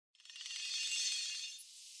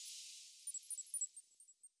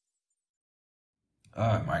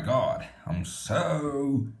Oh my god, I'm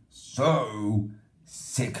so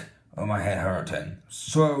sick of my head hurting.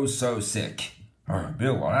 So sick. Oh,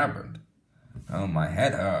 Bill, what happened? Oh, my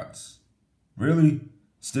head hurts. Really?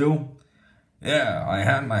 Still? Yeah, I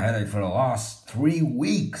had my headache for the last 3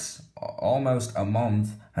 weeks. Almost a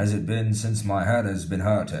month has it been since my head has been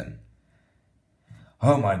hurting.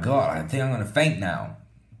 Oh my god, I think I'm gonna faint now.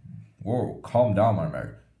 Whoa, calm down, my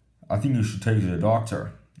mate. I think you should take you to the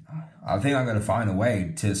doctor. I think I'm gonna find a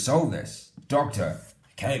way to solve this. Doctor,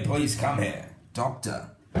 can you please come here? Doctor.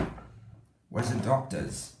 Where's the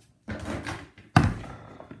doctors?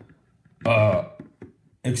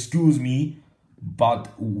 Excuse me, but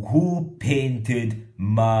who painted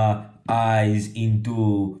my eyes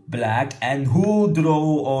into black and who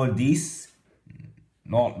drew all this?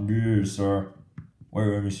 Not me, sir. Wait,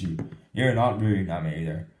 let me see. Yeah, not me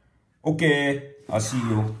either. Okay, I'll see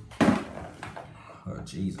you. Oh,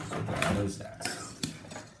 Jesus, what the hell is that?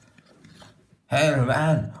 Hey,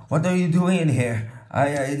 man, what are you doing in here? I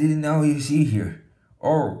didn't know you see here.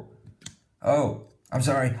 Oh, I'm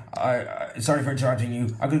sorry. Sorry for interrupting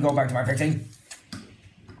you. I'm gonna go back to my fixing.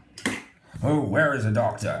 Oh, where is the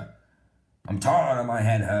doctor? I'm tired of my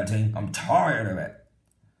head hurting. I'm tired of it.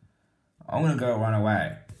 I'm gonna go run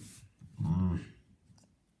away.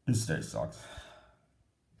 This day sucks.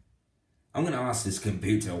 I'm gonna ask this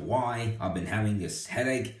computer why I've been having this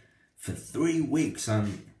headache for 3 weeks.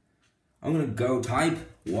 I'm gonna go type,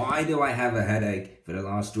 why do I have a headache for the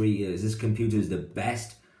last 3 years? This computer is the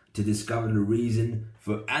best to discover the reason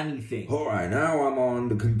for anything. Alright, now I'm on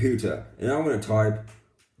the computer and I'm gonna type,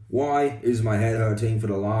 why is my head hurting for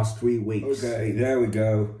the last 3 weeks? Okay, there we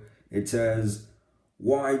go. It says,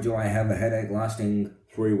 why do I have a headache lasting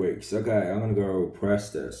 3 weeks? Okay, I'm gonna go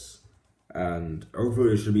press this. And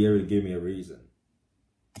hopefully it should be able to give me a reason.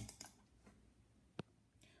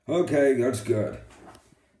 Okay, that's good.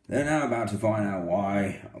 Then I'm about to find out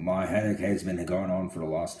why my headache has been going on for the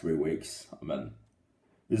last 3 weeks. I mean,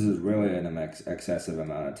 this is really an excessive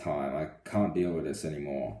amount of time. I can't deal with this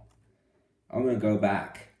anymore. I'm gonna go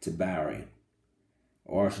back to Barry.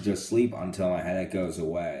 Or I should just sleep until my headache goes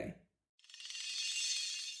away.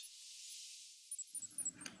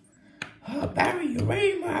 Oh, Barry, you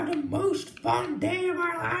ready to have the most fun day of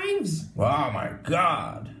our lives? Oh my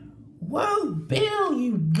god. Whoa, Bill,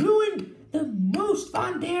 you ruined the most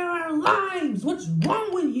fun day of our lives. What's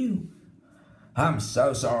wrong with you? I'm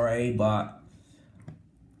so sorry, but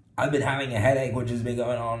I've been having a headache which has been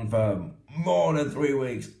going on for more than 3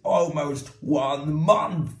 weeks. Almost 1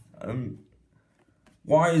 month.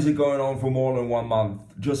 Why is it going on for more than 1 month?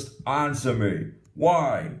 Just answer me.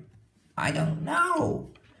 Why? I don't know.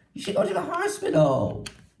 You should go to the hospital.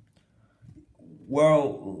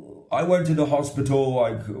 Well, I went to the hospital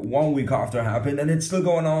like 1 week after it happened and it's still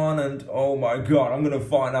going on and oh my god, I'm gonna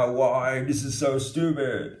find out why. This is so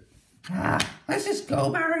stupid. Let's just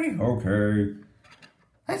go, Barry. Okay.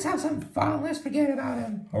 Let's have some fun. Let's forget about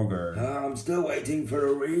him. Okay. I'm still waiting for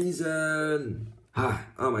a reason. Oh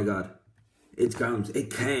my god. It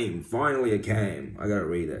came. Finally it came. I gotta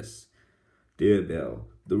read this. Dear Bill,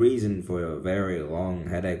 the reason for your very long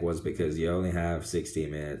headache was because you only have 60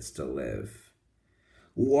 minutes to live.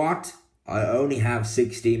 What? I only have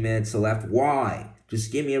 60 minutes left? Why?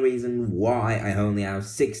 Just give me a reason why I only have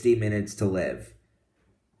 60 minutes to live.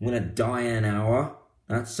 I'm gonna die in an hour?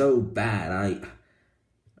 That's so bad.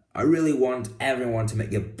 I really want everyone to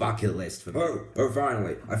make a bucket list for me.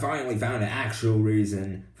 I finally found an actual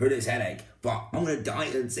reason for this headache, but I'm gonna die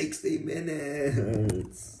in 60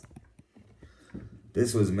 minutes.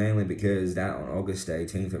 This was mainly because that on August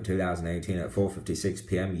 18th of 2018 at 4:56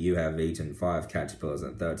 p.m. you have eaten 5 caterpillars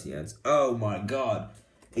and 30 ants. Oh my god.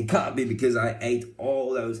 It can't be because I ate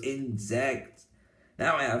all those insects.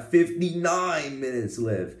 Now I have 59 minutes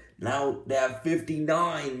left. Now they have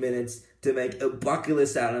 59 minutes to make a bucket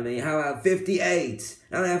list out of me. How about 58?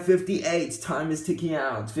 Now I have 58. Time is ticking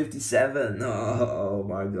out. 57. Oh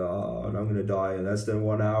my god. I'm gonna die in less than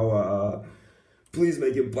 1 hour. Please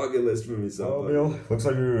make a bucket list for me, somebody. Bill, looks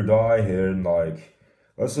like you're gonna die here in like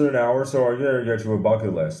less than an hour, so I gotta get you a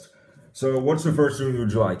bucket list. So what's the first thing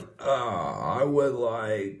you'd like? I would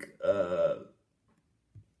like a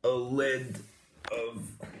lid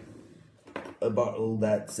of a bottle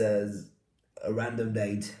that says a random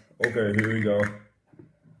date. Okay, here we go.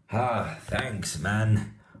 Thanks,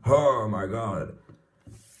 man. Oh my god.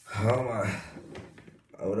 I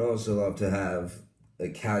would also love to have a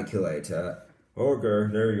calculator.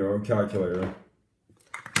 Okay, there you go, calculator.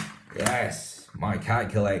 Yes, my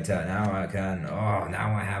calculator. Now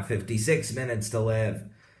I have 56 minutes to live.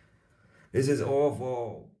 This is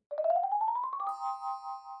awful.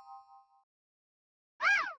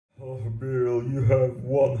 Oh, Bill, you have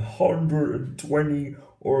 120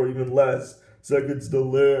 or even less seconds to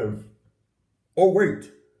live. Oh,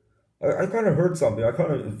 wait. I kind of heard something. I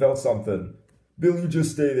kind of felt something. Bill, you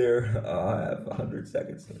just stay there. I have 100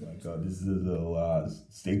 seconds. Oh my god, this is the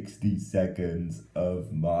last 60 seconds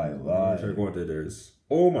of my life. Check what it is.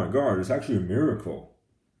 Oh my god, it's actually a miracle.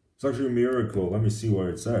 It's actually a miracle. Let me see what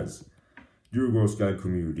it says. Dear Girl Scout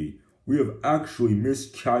community, we have actually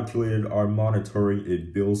miscalculated our monitoring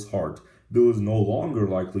in Bill's heart. Bill is no longer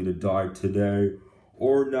likely to die today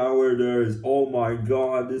or nowadays. Oh my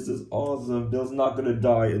god, this is awesome. Bill's not gonna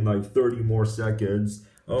die in like 30 more seconds.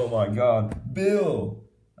 Oh my god. Bill!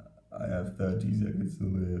 I have 30 seconds to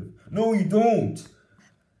live. No, you don't!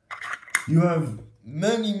 You have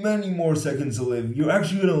many more seconds to live. You're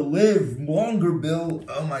actually gonna live longer, Bill.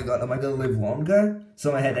 Oh my god, am I gonna live longer?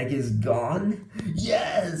 So my headache is gone?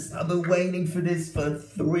 Yes! I've been waiting for this for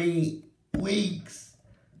 3 weeks.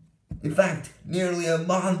 In fact, nearly a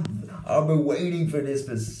month. I've been waiting for this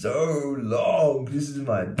for so long. This is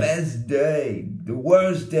my best day. The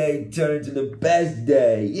worst day turned into the best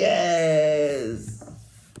day. Yes!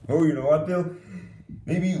 Oh, you know what, Bill?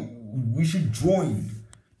 Maybe we should join.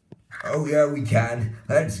 Oh, yeah, we can.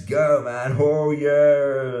 Let's go, man. Oh,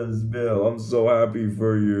 yes, Bill. I'm so happy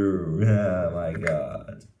for you. Oh, my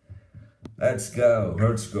God. Let's go.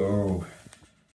 Let's go.